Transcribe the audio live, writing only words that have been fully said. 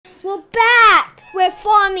We're back with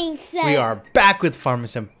Farming Sim. We are back with Farming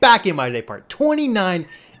Sim, back in My Day Part 29.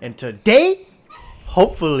 And today,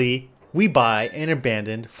 hopefully, we buy an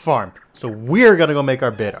abandoned farm. So we're going to go make our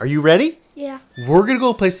bid. Are you ready? Yeah. We're going to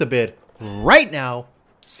go place the bid right now,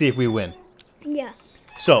 see if we win. Yeah.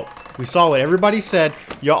 So, we saw what everybody said.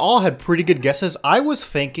 Y'all all had pretty good guesses. I was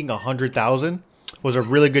thinking 100,000 was a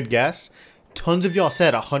really good guess. Tons of y'all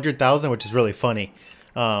said 100,000, which is really funny.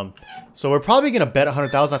 So we're probably going to bet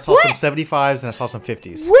 100,000. I saw some 75s and I saw some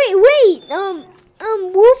 50s. Wait.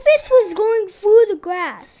 Rufus was going through the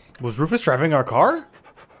grass. Was Rufus driving our car?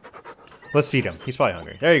 Let's feed him. He's probably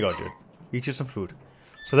hungry. There you go, dude. Eat you some food.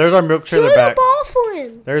 So there's our milk trailer back. Throw the ball for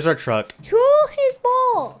him. There's our truck. Throw his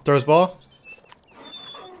ball. Throw his ball.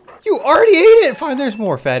 You already ate it. Fine, there's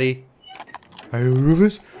more, fatty. Hey,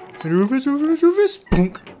 Rufus. Hey, Rufus.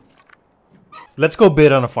 Boom. Let's go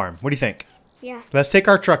bid on a farm. What do you think? Yeah. Let's take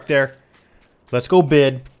our truck there. Let's go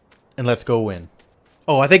bid. And let's go win.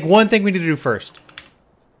 Oh, I think one thing we need to do first.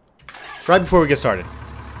 Right before we get started.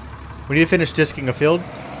 We need to finish disking a field.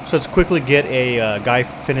 So let's quickly get a guy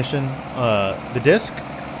finishing the disc.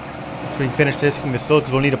 So we can finish disking this field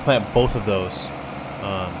because we'll need to plant both of those.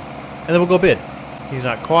 And then we'll go bid. He's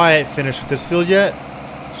not quite finished with this field yet.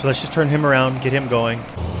 So let's just turn him around, get him going.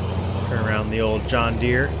 Turn around the old John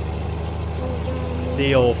Deere.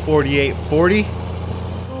 The old 4840.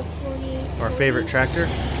 Our favorite tractor.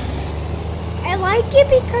 I like it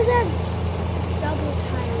because it has double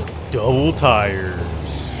tires. Double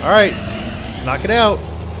tires. Alright. Knock it out.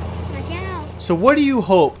 Knock it out. So what do you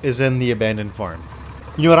hope is in the abandoned farm?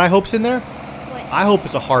 You know what I hope's in there? What? I hope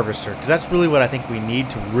it's a harvester, because that's really what I think we need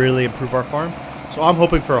to really improve our farm. So I'm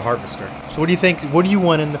hoping for a harvester. So what do you think? What do you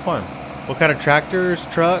want in the farm? What kind of tractors,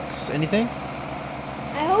 trucks, anything?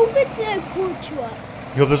 I hope it's a cool truck.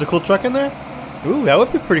 You hope there's a cool truck in there? Ooh, that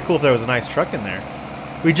would be pretty cool if there was a nice truck in there.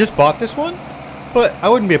 We just bought this one, but I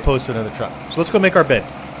wouldn't be opposed to another truck. So let's go make our bid.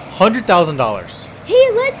 $100,000.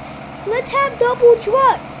 Hey, let's have double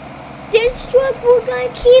trucks. This truck we're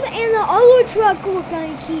gonna keep, and the other truck we're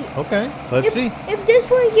gonna keep. Okay, let's see. If this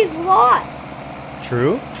one gets lost.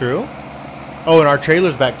 True. Oh, and our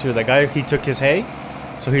trailer's back too. That guy, he took his hay.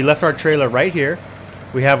 So he left our trailer right here.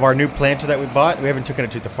 We have our new planter that we bought. We haven't taken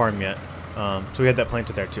it to the farm yet. So we had that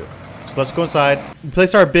planter there too. So let's go inside. We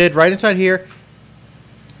place our bid right inside here.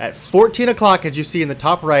 At 14 o'clock, as you see in the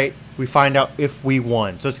top right, we find out if we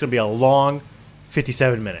won. So it's going to be a long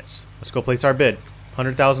 57 minutes. Let's go place our bid.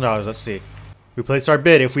 $100,000. Let's see. We place our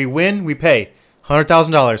bid. If we win, we pay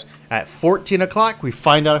 $100,000. At 14 o'clock, we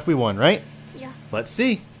find out if we won, right? Yeah. Let's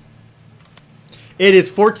see. It is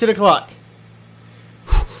 14 o'clock.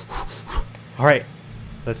 All right.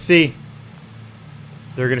 Let's see.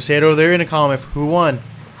 They're going to say it over there in a column if who won.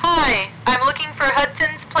 Hi, I'm looking for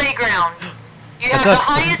Hudson's Playground. You That's have us. the That's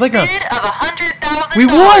the highest playground. bid of $100,000. We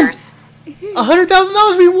won!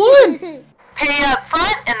 $100,000. We won! Pay up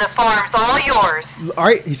front and the farm's all yours. All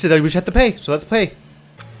right. He said that we just have to pay. So let's pay.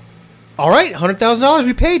 All right. $100,000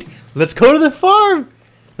 we paid. Let's go to the farm.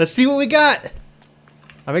 Let's see what we got.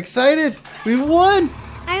 I'm excited. We won.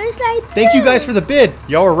 I was like, Thank you guys for the bid.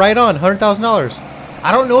 Y'all were right on. $100,000.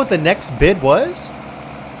 I don't know what the next bid was,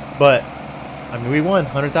 but I mean, we won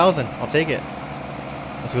 100,000. I'll take it.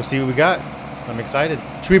 Let's go see what we got. I'm excited.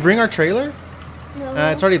 Should we bring our trailer? No.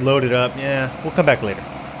 It's already loaded up. Yeah, we'll come back later.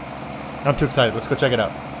 I'm too excited. Let's go check it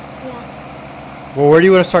out. Yeah. Well, where do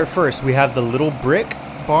you want to start first? We have the little brick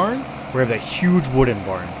barn. We have that huge wooden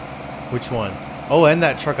barn. Which one? Oh, and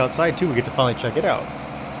that truck outside too. We get to finally check it out.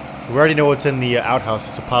 We already know what's in the outhouse.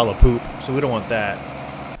 It's a pile of poop, so we don't want that.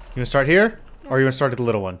 You want to start here? Or you want to start at the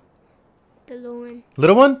little one? The little one.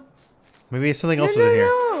 Little one? Maybe something else is in here.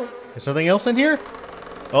 No. Is something else in here?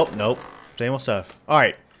 Oh, nope. Same old stuff.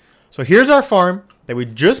 Alright. So here's our farm that we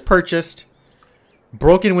just purchased.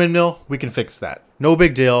 Broken windmill. We can fix that. No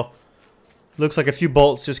big deal. Looks like a few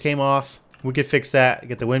bolts just came off. We could fix that.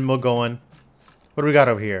 Get the windmill going. What do we got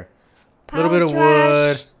over here? A little bit of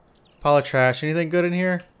wood. Pile of trash. Anything good in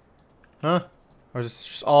here? Huh? Or is this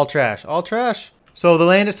just all trash? All trash. So the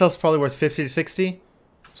land itself is probably worth 50 to 60.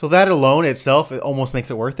 So that alone itself, it almost makes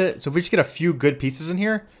it worth it. So if we just get a few good pieces in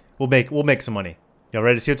here, we'll make some money. Y'all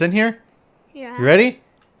ready to see what's in here? Yeah. You ready?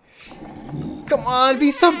 Come on,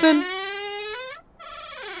 be something.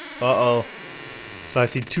 Uh-oh. So I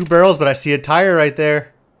see 2 barrels, but I see a tire right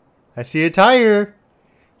there. I see a tire.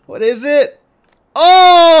 What is it?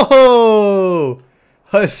 Oh!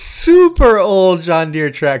 A super old John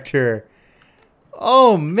Deere tractor.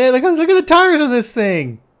 Oh, man. Look at the tires on this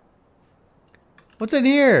thing. What's in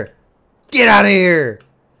here? Get out of here.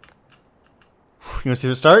 You want to see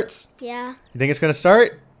if it starts? Yeah. You think it's going to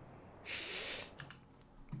start?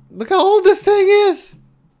 Look how old this thing is.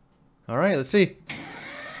 All right, let's see.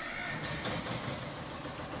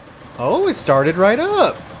 Oh, it started right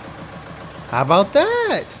up. How about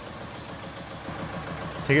that?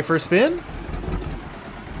 Take it for a spin.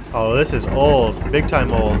 Oh, this is old. Big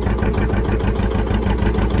time old.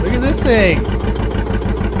 Look at this thing.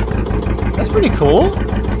 That's pretty cool.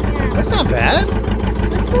 Yeah. That's not bad.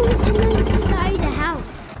 Let's go inside the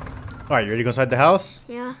house. All right, you ready to go inside the house?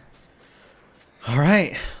 Yeah. All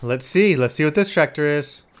right, let's see. Let's see what this tractor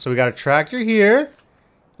is. So we got a tractor here.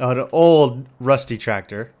 Oh, an old rusty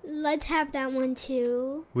tractor. Let's have that one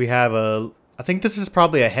too. We have a, I think this is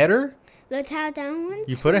probably a header. Let's have that one.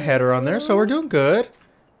 You put a header on there, so we're doing good.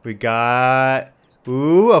 We got,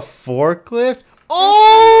 ooh, a forklift.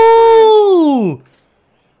 Oh!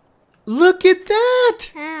 Look at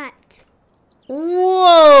that! That.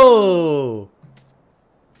 Whoa!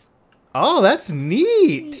 Oh, that's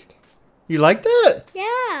neat. You like that?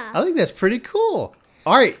 Yeah. I think that's pretty cool.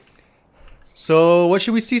 All right. So what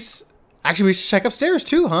should we see? Actually, we should check upstairs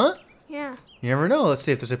too, huh? Yeah. You never know. Let's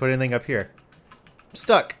see if there's put anything up here.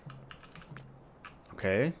 Stuck.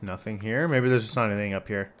 Okay, nothing here. Maybe there's just not anything up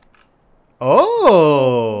here.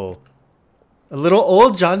 Oh! A little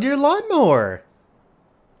old John Deere lawnmower.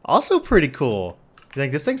 Also pretty cool. You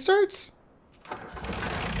think this thing starts?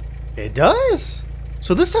 It does.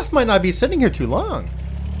 So this stuff might not be sitting here too long.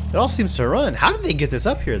 It all seems to run. How did they get this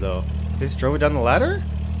up here, though? They just drove it down the ladder?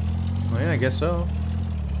 Oh, yeah, I guess so.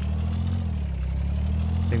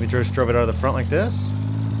 Think they just drove it out of the front like this?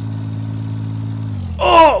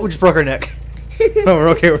 Oh! We just broke our neck. Oh, we're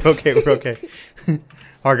okay, we're okay, we're okay.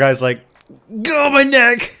 Our guy's like, go my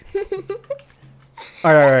neck!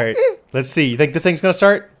 Alright. Let's see. You think this thing's gonna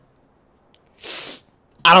start?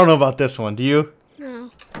 I don't know about this one. Do you?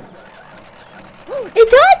 No. It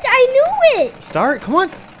does! I knew it! Start? Come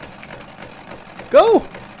on. Go!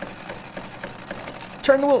 Just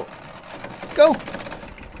turn the wheel. Go!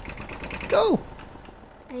 Go!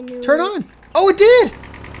 I knew Turn it. on! Oh, it did!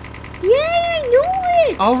 Yeah, I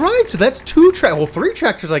knew it! Alright, so that's three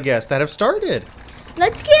tractors, I guess, that have started.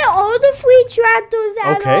 Let's get all the free tractors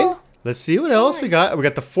out Okay. of... Let's see what else we got. We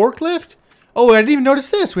got the forklift. Oh, I didn't even notice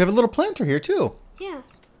this. We have a little planter here, too. Yeah.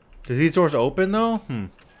 Do these doors open, though?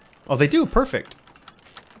 Oh, they do. Perfect.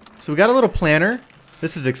 So we got a little planter.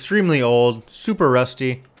 This is extremely old. Super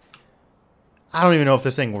rusty. I don't even know if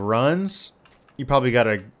this thing runs. You probably got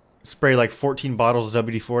to spray like 14 bottles of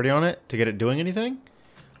WD-40 on it to get it doing anything.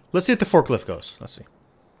 Let's see if the forklift goes. Let's see.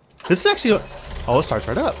 This is actually... Oh, it starts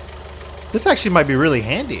right up. This actually might be really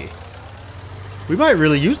handy. We might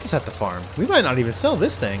really use this at the farm. We might not even sell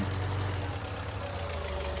this thing.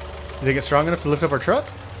 You think it's strong enough to lift up our truck?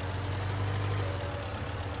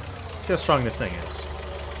 See how strong this thing is.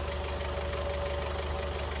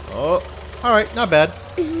 Oh, alright, not bad.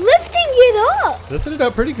 It's lifting it up! Lifted it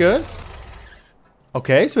up pretty good.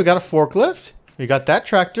 Okay, so we got a forklift. We got that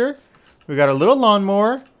tractor. We got a little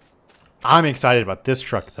lawnmower. I'm excited about this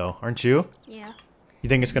truck, though. Aren't you? Yeah. You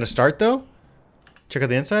think it's going to start, though? Check out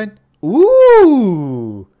the inside.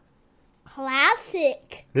 Ooh!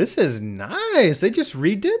 Classic. This is nice. They just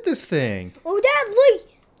redid this thing. Oh, Dad, look!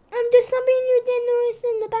 There's something you didn't notice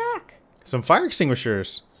in the back. Some fire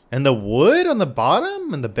extinguishers. And the wood on the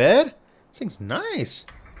bottom and the bed. This thing's nice.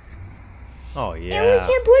 Oh, yeah. And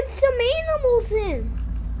we can put some animals in.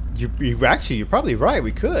 You're probably right.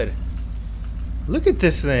 We could. Look at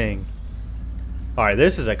this thing. All right,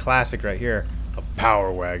 this is a classic right here. A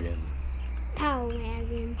power wagon. Power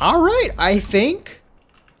wagon. All right, I think.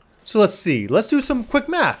 So let's see. Let's do some quick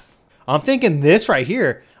math. I'm thinking this right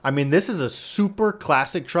here. I mean, this is a super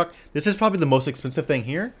classic truck. This is probably the most expensive thing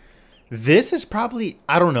here. This is probably,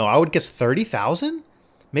 I don't know, I would guess 30,000?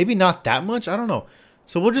 Maybe not that much. I don't know.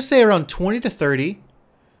 So we'll just say around 20 to 30.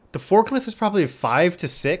 The forklift is probably 5 to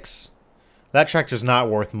 6. That tractor's not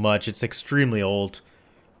worth much. It's extremely old.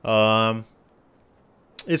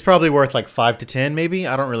 It's probably worth like 5 to 10 maybe.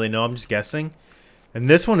 I don't really know. I'm just guessing. And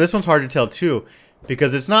this one's hard to tell too.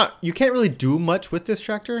 Because it's not, you can't really do much with this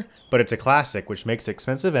tractor. But it's a classic, which makes it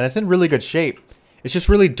expensive. And it's in really good shape. It's just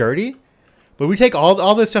really dirty. But we take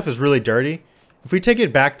all this stuff is really dirty. If we take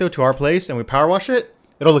it back though to our place and we power wash it,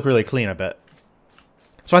 it'll look really clean, I bet.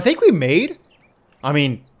 So I think we made, I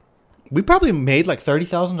mean, we probably made like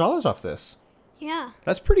 $30,000 off this. Yeah.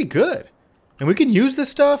 That's pretty good. And we can use this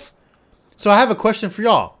stuff. So I have a question for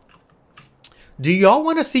y'all. Do y'all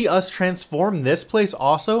want to see us transform this place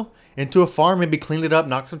also into a farm? Maybe clean it up,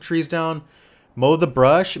 knock some trees down, mow the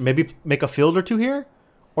brush, maybe make a field or two here?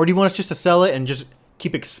 Or do you want us just to sell it and just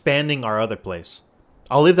keep expanding our other place?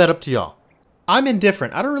 I'll leave that up to y'all. I'm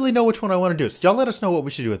indifferent. I don't really know which one I want to do. So y'all let us know what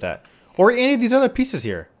we should do with that. Or any of these other pieces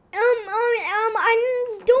here.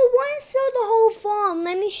 to show the whole farm.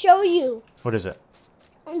 Let me show you. What is it?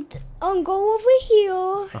 Go over here.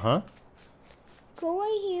 Uh-huh. Go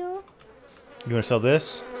right here. You want to sell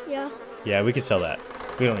this? Yeah. Yeah, we can sell that.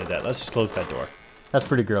 We don't need that. Let's just close that door. That's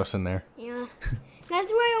pretty gross in there. Yeah.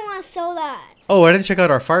 That's where I want to sell that. Oh, I didn't check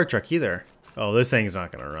out our fire truck either. Oh, this thing's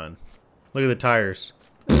not going to run. Look at the tires.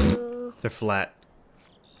 They're flat.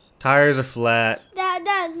 Tires are flat.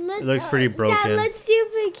 It looks pretty broken. Dad, let's see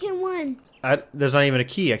if we can win. There's not even a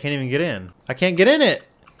key. I can't even get in. I can't get in it.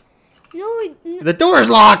 No. The door is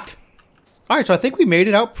locked. All right, so I think we made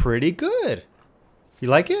it out pretty good. You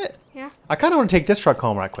like it? Yeah. I kind of want to take this truck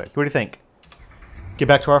home right quick. What do you think? Get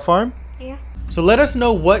back to our farm? Yeah. So let us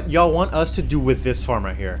know what y'all want us to do with this farm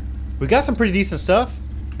right here. We got some pretty decent stuff,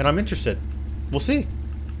 and I'm interested. We'll see.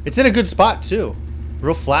 It's in a good spot, too.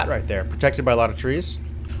 Real flat right there, protected by a lot of trees.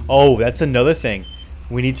 Oh, that's another thing.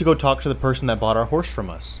 We need to go talk to the person that bought our horse from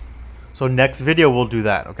us. So next video, we'll do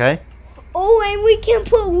that, okay? Oh, and we can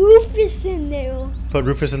put Rufus in there. Put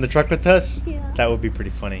Rufus in the truck with us? Yeah. That would be pretty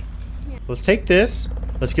funny. Yeah. Let's take this.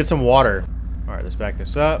 Let's get some water. All right, let's back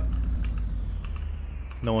this up.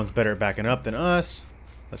 No one's better at backing up than us.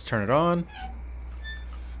 Let's turn it on.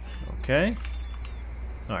 Okay.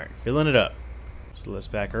 All right, filling it up. So let's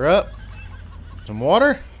back her up. Some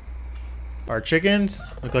water. Our chickens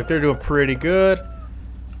look like they're doing pretty good.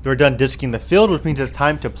 They're done disking the field, which means it's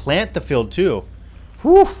time to plant the field too.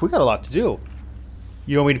 Whew, we got a lot to do.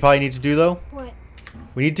 You know what we probably need to do though? What?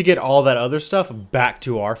 We need to get all that other stuff back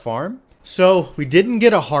to our farm. So we didn't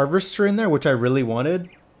get a harvester in there, which I really wanted,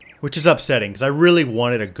 which is upsetting because I really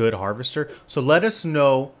wanted a good harvester. So let us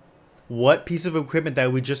know what piece of equipment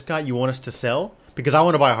that we just got you want us to sell, because I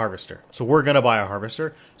want to buy a harvester. So we're going to buy a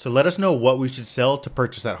harvester. So let us know what we should sell to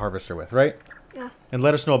purchase that harvester with, right? Yeah. And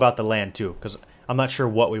let us know about the land too, because I'm not sure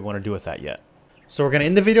what we want to do with that yet. So we're going to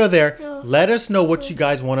end the video there. Yeah. Let us know what you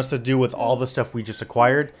guys want us to do with all the stuff we just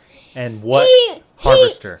acquired and what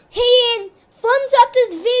harvester. Hey, and thumbs up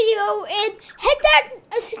this video and hit that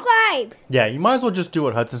subscribe. Yeah, you might as well just do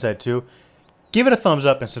what Hudson said too. Give it a thumbs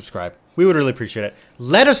up and subscribe. We would really appreciate it.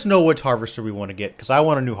 Let us know which harvester we want to get, because I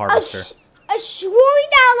want a new harvester. Destroy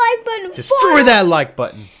that like button. Destroy that like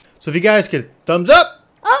button. So if you guys could thumbs up,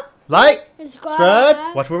 like,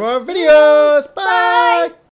 subscribe, watch more of our videos. Bye.